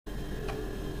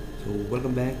So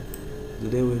welcome back.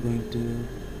 Today we're going to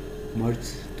merge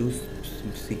two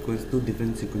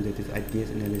different sequences, that is ITS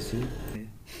and LSU.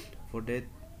 For that,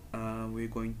 we're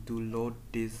going to load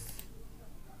this.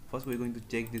 First, we're going to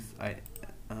check this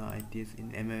ITS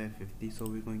in MF50. So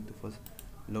we're going to first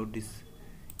load this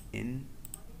in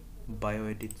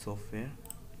Bioedit software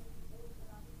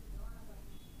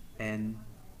and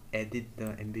edit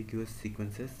the ambiguous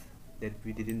sequences that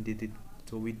we didn't did it.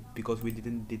 So because we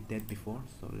didn't did that before,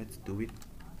 so let's do it.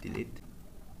 Delete.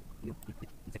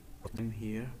 I'm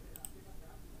here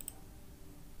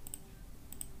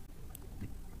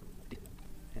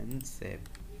and save.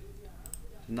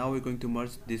 So now we're going to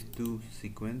merge these two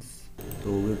sequences.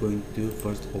 So we're going to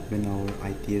first open our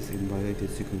ITS and Bioedit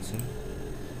sequencer,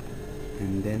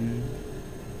 and then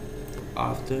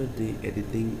after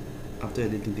editing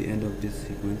the end of this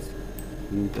sequence,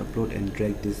 we need to upload and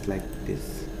drag this like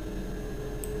this.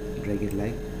 Drag it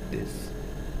like this.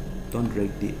 Don't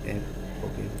drag the F,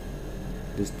 okay?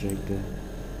 Just drag the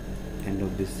end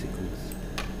of this sequence,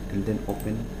 and then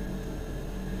open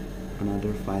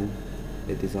another file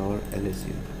that is our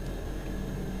LSU,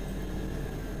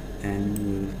 and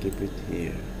we will keep it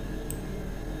here.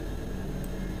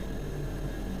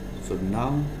 So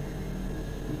now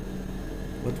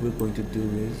what we're going to do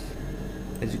is,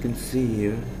 as you can see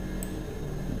here,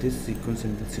 this sequence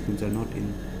and this sequence are not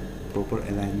in proper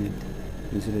alignment.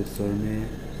 You see that Cerme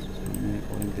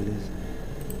Orientalis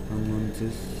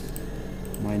Angonsis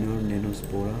minor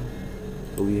nanospora.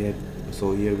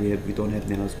 So here we don't have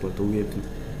nanospora, so we have to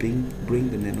bring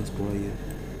the nanospora here.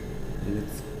 So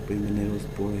let's bring the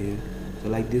nanospora here. So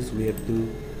like this, we have to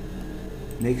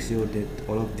make sure that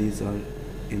all of these are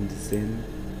in the same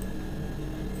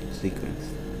sequence.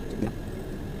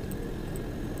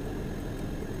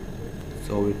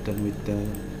 So we're done with the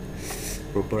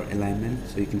proper alignment.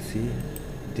 So you can see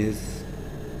this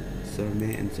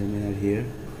Cerme and Cerme are here.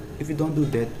 If you don't do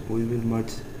that, we will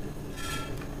merge,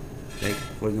 like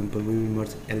for example, we will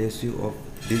merge LSU of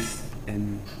this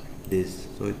and this,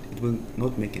 so it will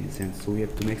not make any sense. So we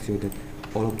have to make sure that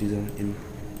all of these are in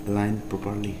aligned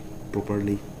properly.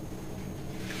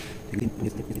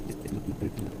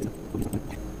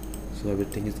 So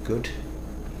everything is good.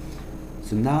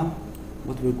 So now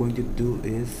what we're going to do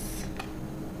is,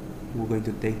 we're going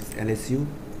to take this LSU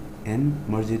and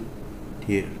merge it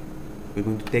here. We're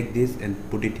going to take this and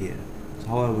put it here. So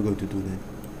how are we going to do that?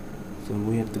 So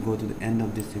we have to go to the end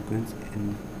of this sequence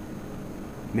and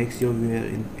make sure we are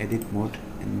in edit mode,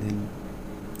 and then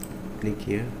click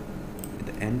here at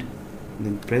the end, and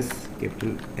then press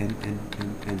capital N.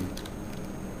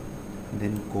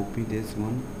 Then copy this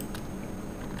one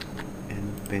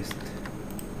and paste.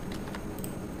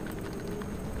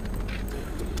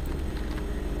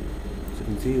 So you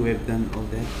can see we have done all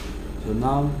that. So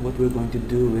now what we're going to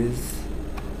do is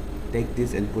take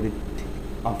this and put it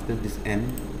after this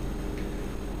N.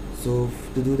 So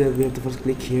to do that, we have to first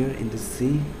click here in the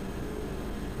C,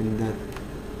 in the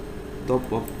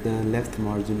top of the left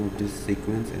margin of this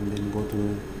sequence, and then go to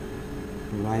the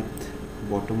right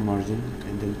bottom margin,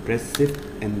 and then press shift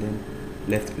and then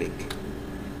left click.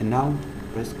 And now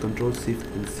press Control Shift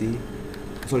and C,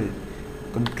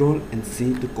 Control and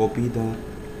C to copy the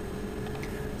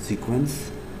sequence,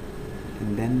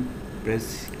 and then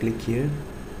press click here,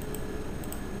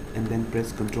 and then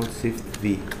press Control Shift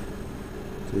V.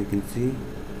 So you can see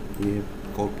we have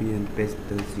copy and paste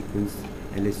the sequence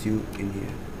LSU in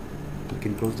here. We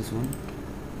can close this one.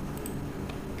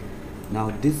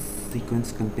 Now this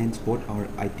sequence contains both our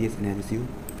ITS and LSU.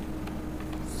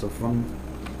 So from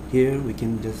here we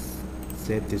can just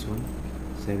save this one,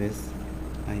 save as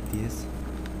ITS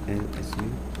LSU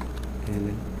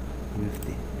LN UFT,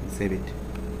 and save it.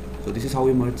 So this is how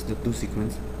we merge the two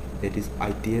sequences, that is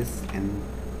ITS and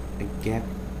a gap,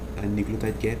 a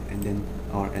nucleotide gap, and then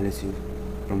our LSU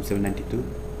from 792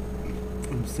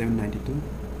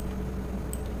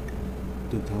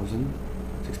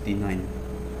 2069.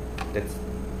 That's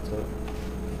so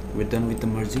we're done with the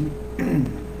merging.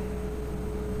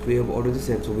 We have already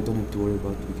saved, so we don't have to worry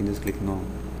about it. We can just click now.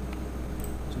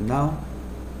 So now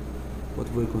what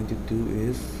we're going to do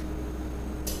is,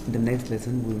 in the next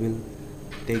lesson we will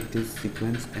take this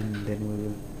sequence and then we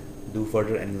will do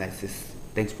further analysis.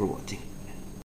 Thanks for watching.